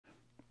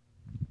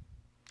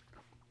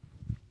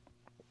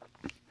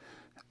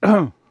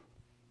Woo.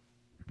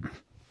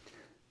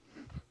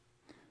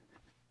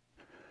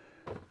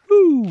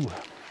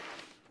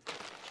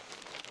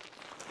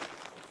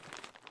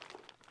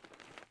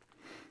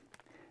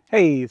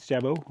 Hey, it's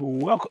Jabbo.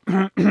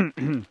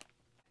 Welcome.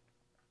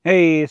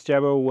 Hey, it's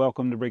Jabbo.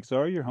 Welcome to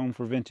BrickTsar, your home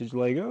for vintage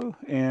Lego.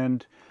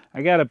 And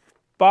I got a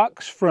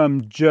box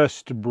from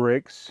Just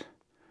Bricks,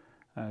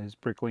 his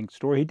Bricklink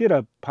store. He did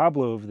a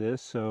Pablo of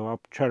this, so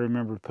I'll try to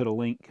remember to put a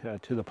link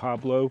to the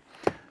Pablo,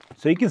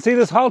 so you can see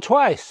this haul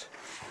twice.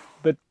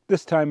 But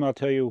this time I'll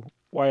tell you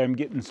why I'm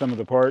getting some of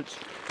the parts.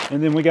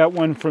 And then we got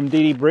one from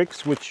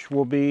TMBB, which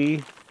will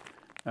be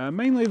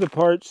mainly the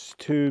parts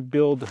to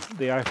build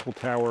the Eiffel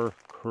Tower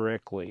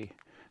correctly.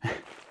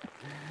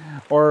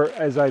 Or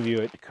as I view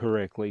it,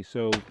 correctly.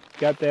 So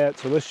got that.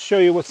 So let's show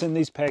you what's in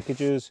these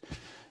packages,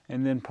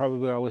 and then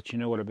probably I'll let you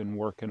know what I've been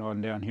working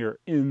on down here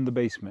in the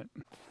basement.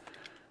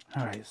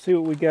 All right, see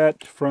what we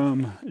got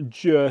from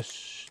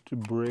Just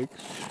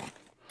Bricks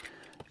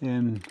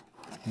and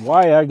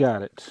why I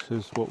got it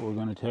is what we're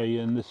going to tell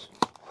you in this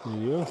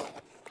video.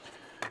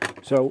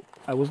 So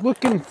I was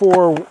looking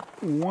for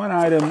one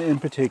item in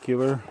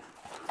particular,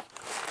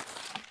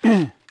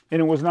 and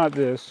it was not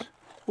this.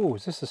 Oh,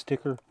 is this a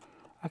sticker?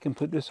 I can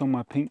put this on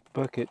my pink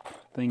bucket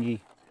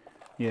thingy.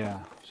 Yeah,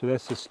 so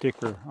that's the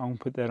sticker. I'll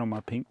put that on my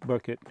pink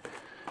bucket.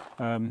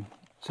 So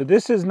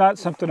this is not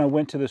something I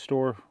went to the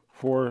store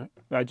for.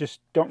 I just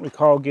don't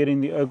recall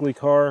getting the ugly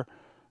car.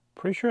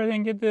 Pretty sure I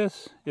didn't get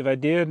this. If I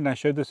did, and I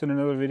showed this in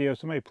another video,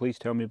 somebody please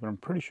tell me, but I'm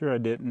pretty sure I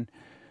didn't.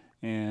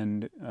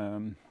 And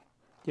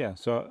yeah,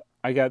 so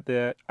I got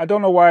that. I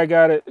don't know why I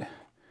got it.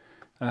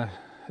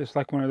 It's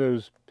like one of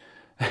those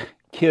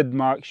kid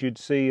mocks you'd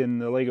see in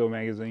the Lego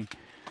magazine.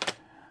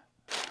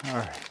 All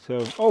right,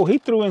 so, oh, he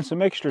threw in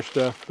some extra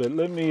stuff, but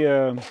let me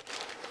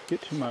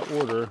get to my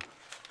order.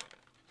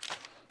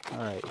 All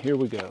right, here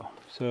we go.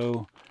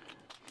 So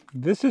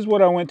this is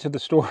what I went to the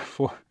store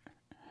for.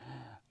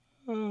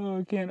 Oh,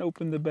 I can't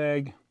open the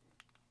bag.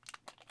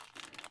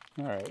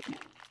 All right.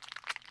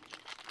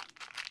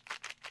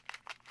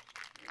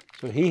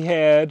 So he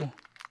had,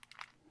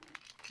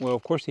 well,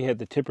 of course he had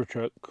the tipper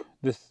truck.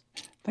 I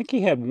think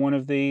he had one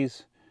of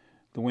these,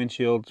 the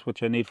windshields,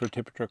 which I need for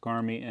Tipper Truck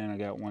Army, and I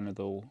got one of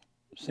the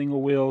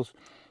single wheels,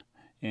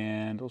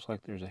 and it looks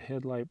like there's a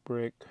headlight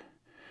brick.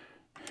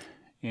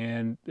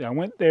 And I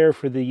went there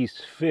for these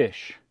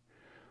fish.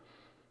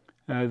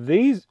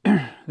 These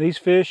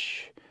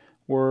fish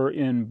were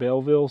in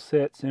Belleville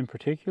sets in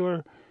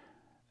particular,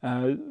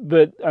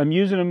 but I'm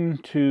using them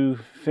to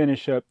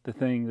finish up the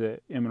thing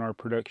that M&R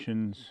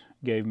Productions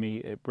gave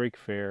me at Brick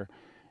Fair,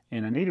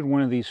 and I needed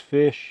one of these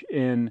fish,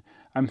 and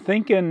I'm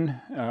thinking,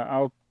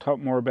 I'll talk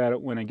more about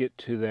it when I get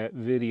to that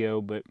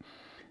video, but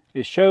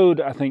it showed,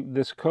 I think,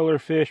 this color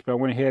fish, but I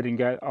went ahead and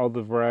got all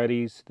the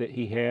varieties that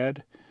he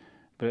had.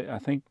 But I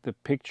think the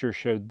picture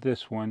showed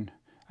this one.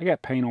 I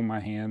got paint on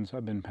my hands.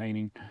 I've been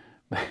painting.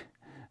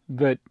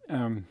 But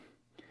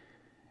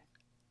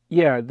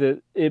yeah,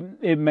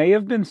 it may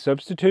have been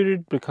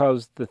substituted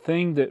because the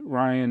thing that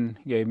Ryan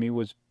gave me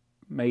was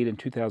made in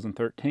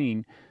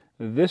 2013.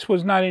 This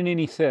was not in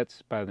any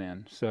sets by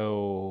then.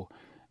 So,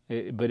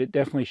 but it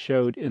definitely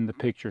showed in the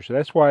picture. So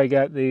that's why I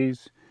got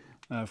these.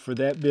 For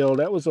that build.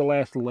 That was the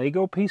last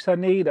Lego piece I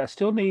need. I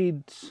still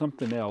need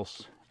something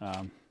else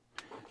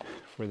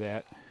for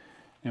that.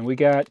 And we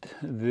got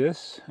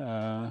this.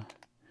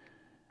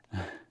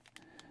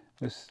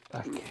 This,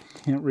 I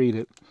can't read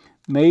it.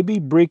 Maybe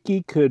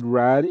Bricky could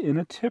ride in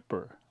a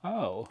tipper.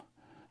 Oh.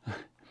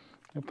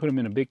 I'll put him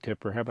in a big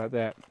tipper. How about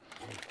that?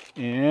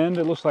 And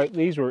it looks like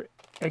these were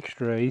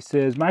extra. He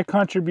says, my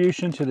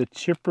contribution to the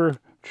Tipper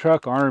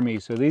Truck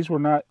Army. So these were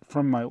not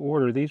from my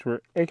order. These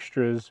were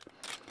extras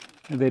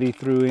that he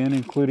threw in,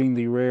 including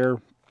the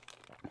rare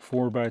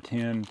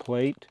 4x10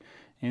 plate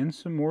and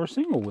some more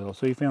single wheel.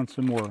 So he found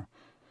some more.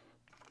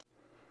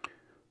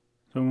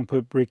 So I'm going to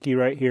put Bricky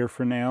right here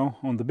for now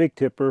on the big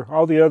tipper.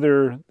 All the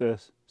other, the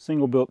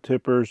single built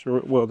tippers, or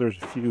well, there's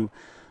a few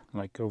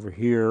like over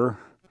here.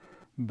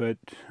 But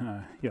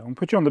yeah, I'm going to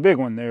put you on the big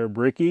one there,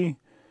 Bricky.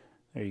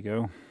 There you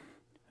go.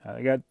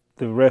 I got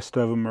the rest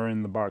of them are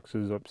in the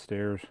boxes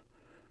upstairs.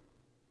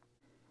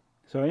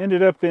 So I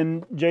ended up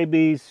in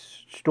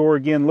JB's store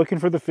again looking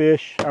for the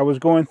fish. I was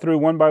going through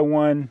one by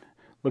one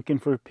looking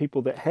for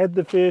people that had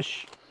the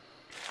fish,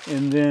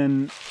 and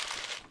then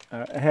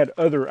I had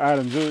other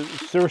items.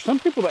 There were some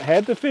people that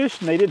had the fish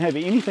and they didn't have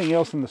anything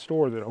else in the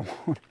store that I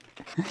wanted.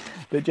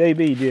 But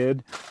JB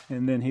did,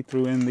 and then he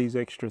threw in these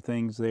extra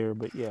things there.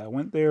 But yeah, I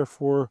went there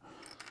for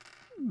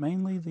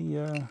mainly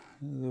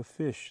the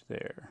fish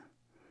there.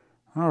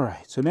 All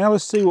right, so now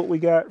let's see what we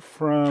got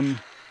from,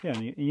 yeah,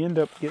 you end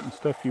up getting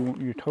stuff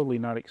you're totally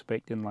not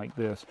expecting like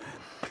this.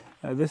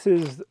 This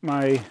is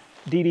my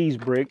DD's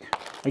brick.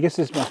 I guess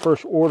this is my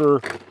first order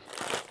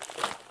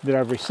that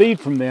I've received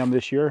from them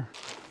this year,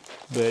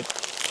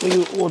 but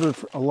we ordered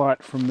a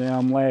lot from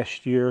them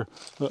last year.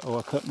 Uh-oh,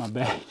 I cut my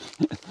back.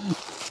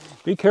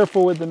 Be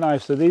careful with the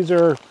knife. So these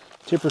are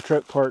tipper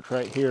truck parts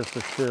right here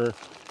for sure.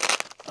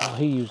 Oh,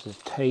 he uses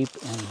tape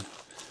and,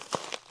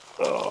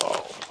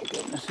 oh,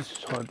 goodness, this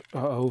is hard.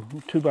 Uh-oh,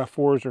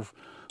 2x4s are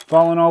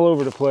falling all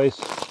over the place.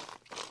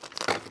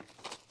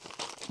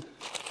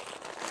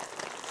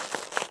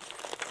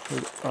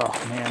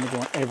 Oh man, they're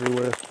going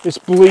everywhere. It's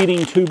bleeding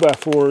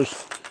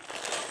 2x4s.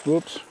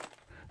 Whoops.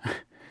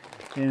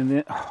 And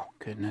then, oh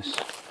goodness.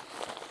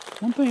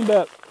 One thing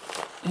about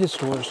his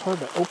store, it's hard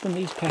to open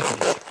these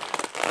packages.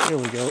 There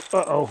we go.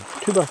 Uh-oh,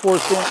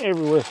 2x4s going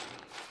everywhere.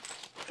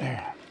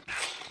 There.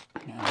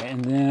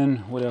 And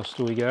then, what else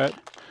do we got?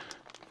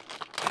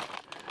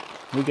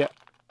 We got,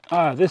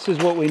 this is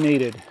what we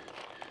needed.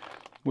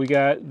 We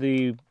got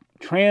the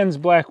trans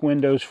black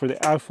windows for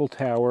the Eiffel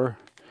Tower.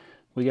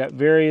 We got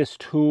various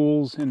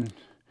tools and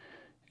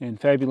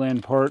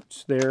Fabuland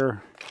parts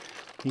there.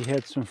 He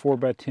had some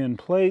 4x10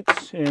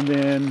 plates, and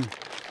then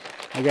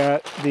I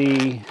got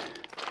the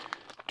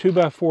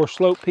 2x4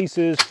 slope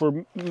pieces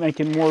for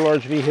making more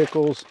large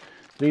vehicles.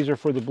 These are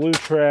for the blue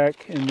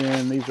track, and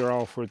then these are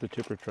all for the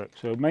tipper truck.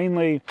 So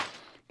mainly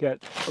got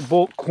a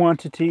bulk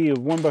quantity of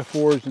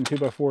 1x4s and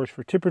 2x4s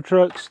for tipper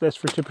trucks. That's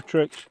for tipper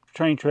trucks,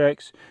 train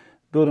tracks,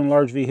 building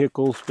large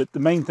vehicles. But the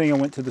main thing I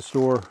went to the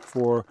store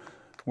for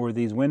were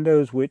these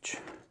windows, which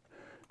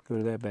go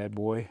to that bad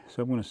boy.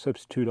 So I'm going to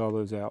substitute all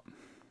those out.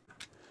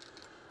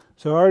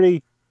 So I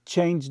already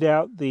changed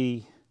out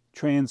the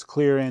trans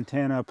clear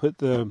antenna. I put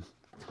the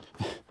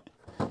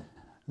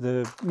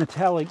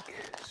metallic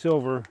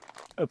silver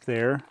up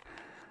there.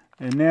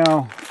 And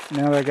now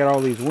that I got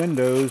all these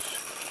windows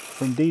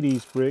from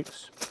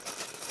BrickTsar,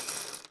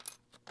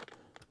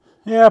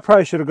 yeah, I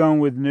probably should have gone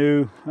with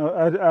new.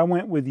 I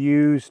went with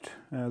used.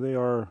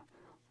 They're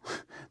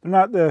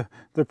not the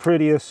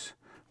prettiest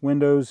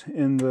windows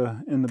in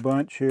the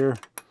bunch here,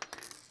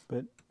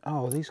 but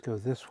oh, these go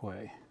this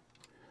way.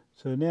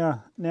 So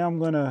now I'm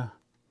gonna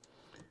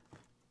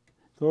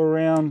go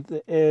around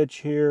the edge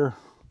here.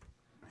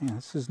 Man,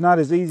 this is not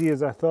as easy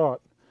as I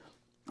thought.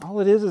 All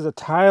it is a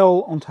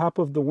tile on top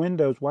of the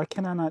windows. Why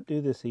can I not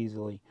do this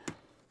easily?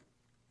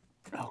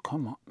 Oh,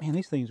 come on. Man,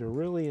 these things are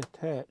really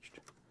attached.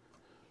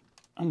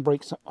 I'm gonna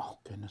break some, oh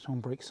goodness, I'm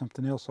gonna break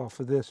something else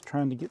off of this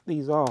trying to get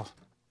these off.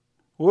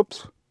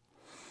 Whoops.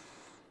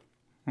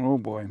 Oh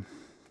boy.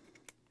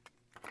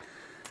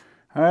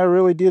 I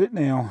really did it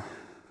now.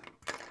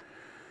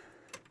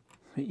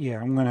 But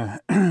yeah, I'm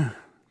gonna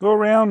go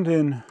around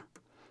and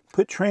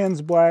put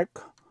trans black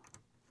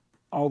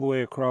all the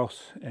way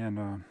across,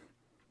 and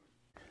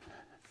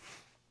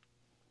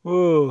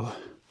whoa,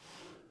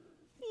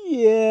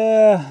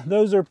 yeah,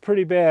 those are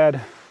pretty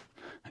bad.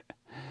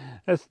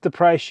 That's the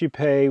price you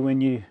pay when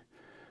you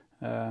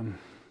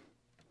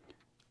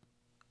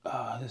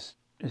this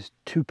is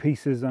 2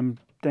 pieces. I'm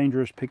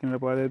dangerous picking it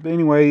up like that. But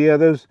anyway, yeah,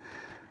 those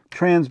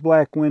trans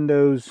black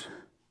windows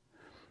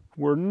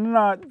were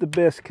not the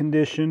best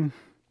condition.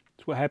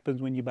 That's what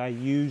happens when you buy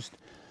used.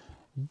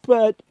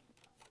 But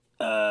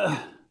I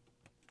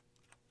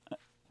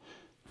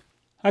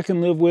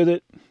can live with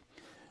it.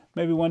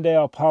 Maybe one day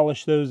I'll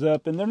polish those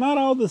up. And they're not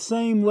all the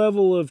same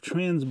level of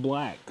trans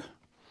black.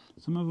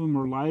 Some of them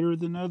are lighter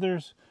than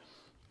others.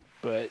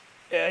 But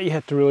yeah, you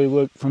have to really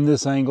look from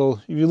this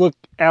angle. If you look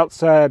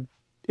outside,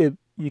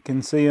 you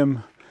can see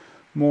them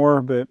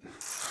more. But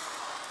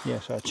yeah,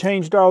 so I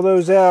changed all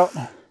those out.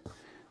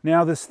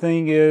 Now this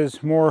thing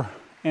is more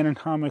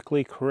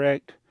anatomically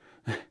correct.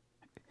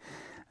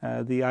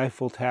 The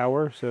Eiffel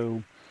Tower.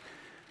 So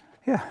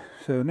yeah,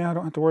 so now I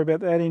don't have to worry about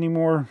that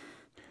anymore.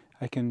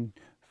 I can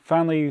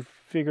finally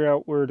figure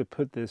out where to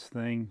put this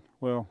thing.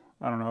 Well,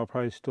 I don't know, I'll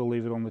probably still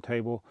leave it on the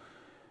table.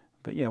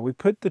 But yeah, we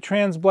put the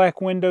trans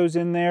black windows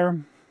in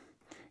there.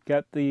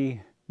 Got the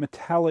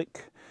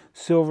metallic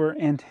silver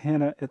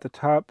antenna at the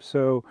top.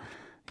 So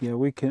yeah,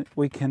 we can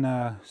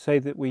say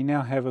that we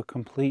now have a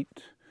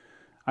complete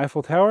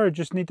Eiffel Tower. I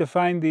just need to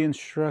find the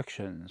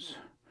instructions.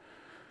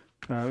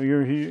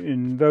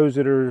 And those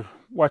that are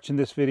watching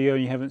this video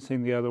and you haven't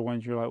seen the other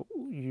ones, you're like,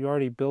 you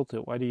already built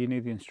it. Why do you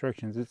need the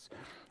instructions?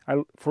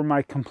 For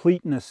my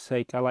completeness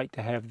sake, I like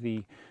to have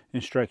the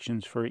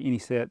instructions for any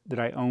set that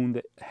I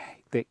own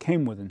that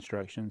came with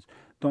instructions.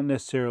 Don't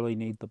necessarily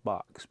need the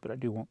box, but I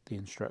do want the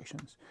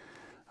instructions.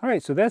 All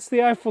right, so that's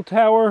the Eiffel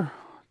Tower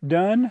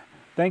done.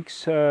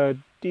 Thanks,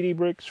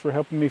 BrickTsar, for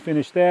helping me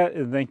finish that,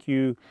 and thank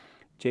you,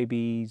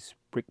 JB's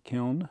Brick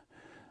Kiln,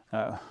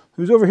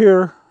 who's over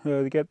here.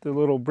 They got the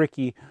little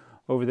bricky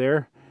over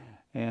there,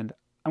 and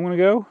I'm gonna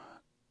go.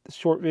 This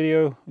short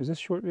video, is this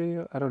short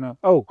video? I don't know.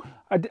 Oh,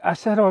 I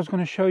said I was going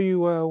to show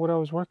you what I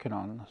was working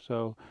on,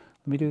 so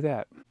let me do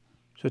that.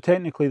 So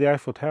technically the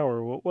Eiffel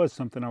Tower was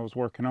something I was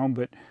working on,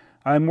 but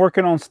I'm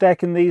working on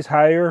stacking these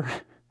higher.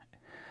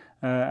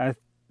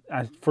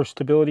 For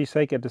stability's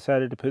sake, I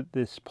decided to put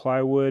this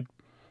plywood,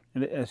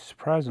 and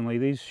surprisingly,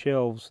 these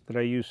shelves that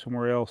I used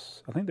somewhere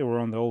else, I think they were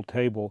on the old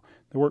table,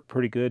 they work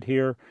pretty good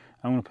here.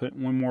 I'm going to put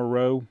one more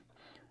row,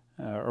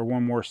 or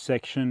one more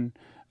section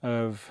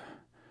of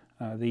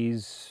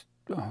these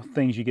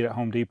things you get at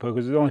Home Depot,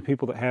 because the only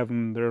people that have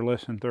them, they're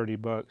less than 30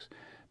 bucks.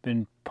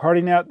 Been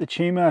parting out the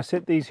Chima. I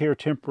set these here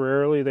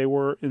temporarily. They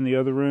were in the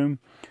other room,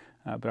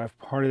 but I've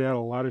parted out a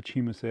lot of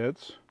Chima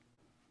sets.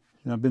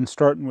 And I've been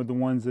starting with the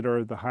ones that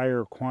are the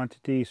higher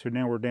quantity, so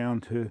now we're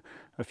down to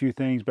a few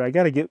things. But I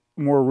got to get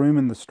more room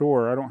in the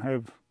store. I don't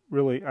have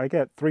really, I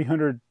got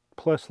 300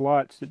 plus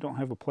lots that don't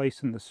have a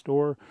place in the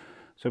store.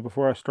 So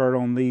before I start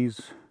on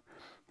these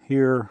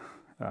here,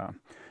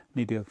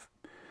 need to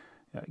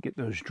get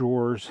those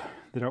drawers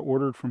that I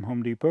ordered from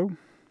Home Depot.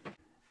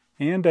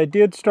 And I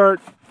did start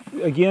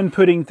again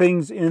putting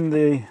things in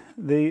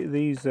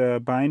these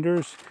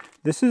binders.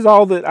 This is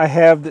all that I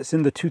have that's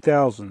in the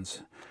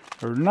 2000s.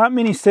 There are not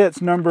many sets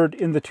numbered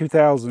in the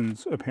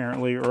 2000s,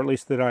 apparently, or at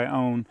least that I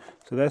own.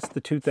 So that's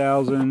the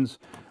 2000s.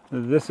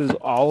 This is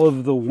all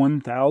of the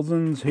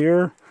 1000s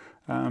here.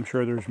 I'm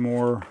sure there's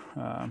more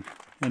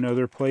in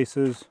other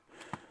places.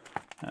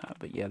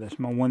 But yeah, that's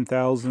my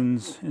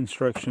 1000s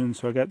instructions.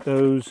 So I got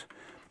those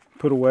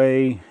put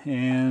away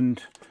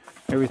and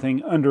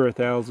everything under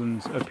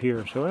 1000s up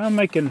here. So I'm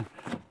making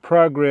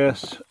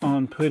progress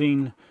on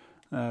putting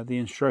the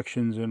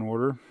instructions in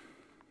order.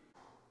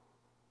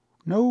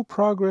 No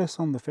progress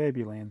on the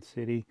Fabuland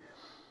City.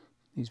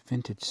 These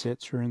vintage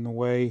sets are in the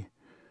way.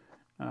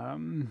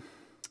 I'm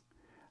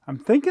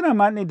thinking I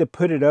might need to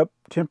put it up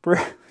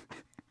temporarily.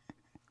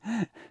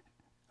 I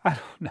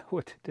don't know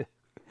what to do.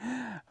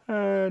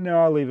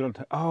 No, I'll leave it on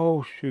top.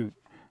 Oh, shoot.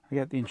 I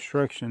got the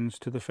instructions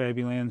to the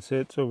Fabuland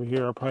sets over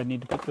here. I'll probably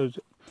need to put those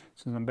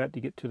since I'm about to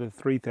get to the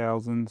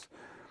 3000s.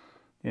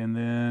 And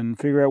then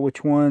figure out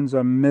which ones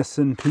I'm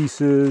missing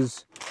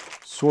pieces.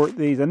 Sort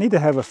these. I need to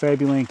have a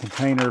Fabuland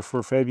container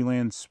for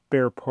Fabuland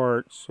spare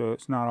parts so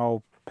it's not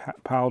all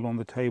piled on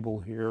the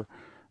table here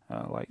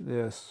like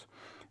this.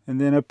 And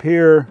then up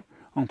here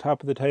on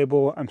top of the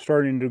table, I'm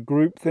starting to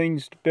group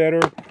things better.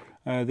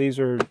 These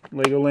are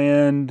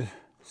Legoland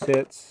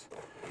sets.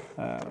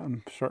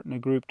 I'm starting to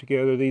group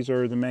together. These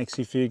are the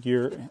maxi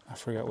figure. I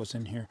forgot what's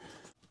in here.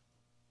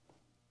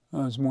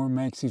 There's more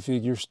maxi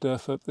figure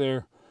stuff up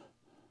there.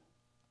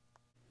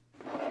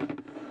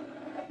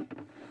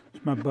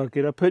 My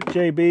bucket. I put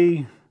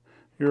JB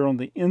here on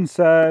the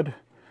inside.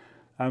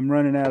 I'm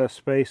running out of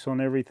space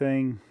on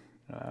everything.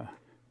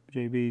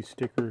 JB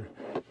sticker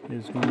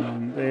is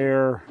going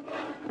there.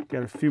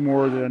 Got a few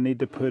more that I need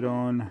to put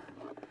on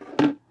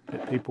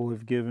that people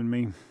have given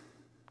me.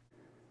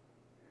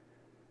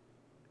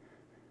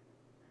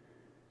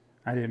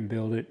 I didn't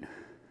build it.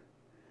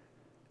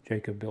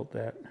 Jacob built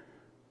that.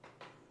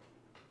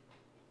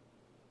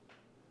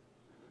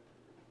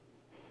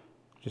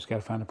 Just got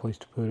to find a place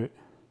to put it.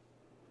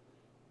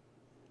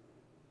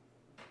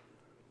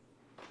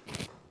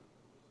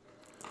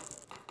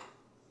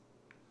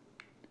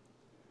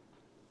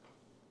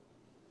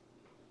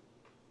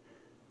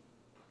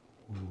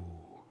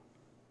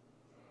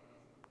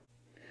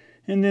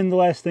 And then the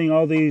last thing,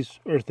 all these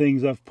are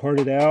things I've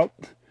parted out.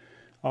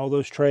 All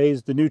those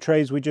trays, the new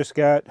trays we just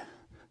got,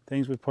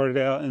 things we parted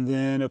out. And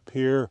then up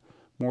here,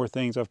 more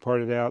things I've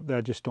parted out that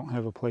I just don't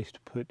have a place to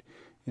put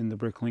in the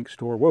Bricklink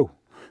store. Whoa,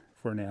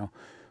 for now.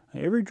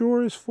 Every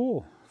drawer is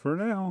full for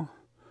now.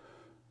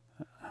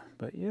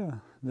 But yeah,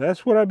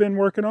 that's what I've been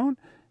working on.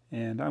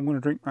 And I'm going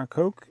to drink my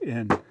Coke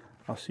and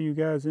I'll see you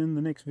guys in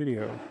the next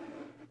video.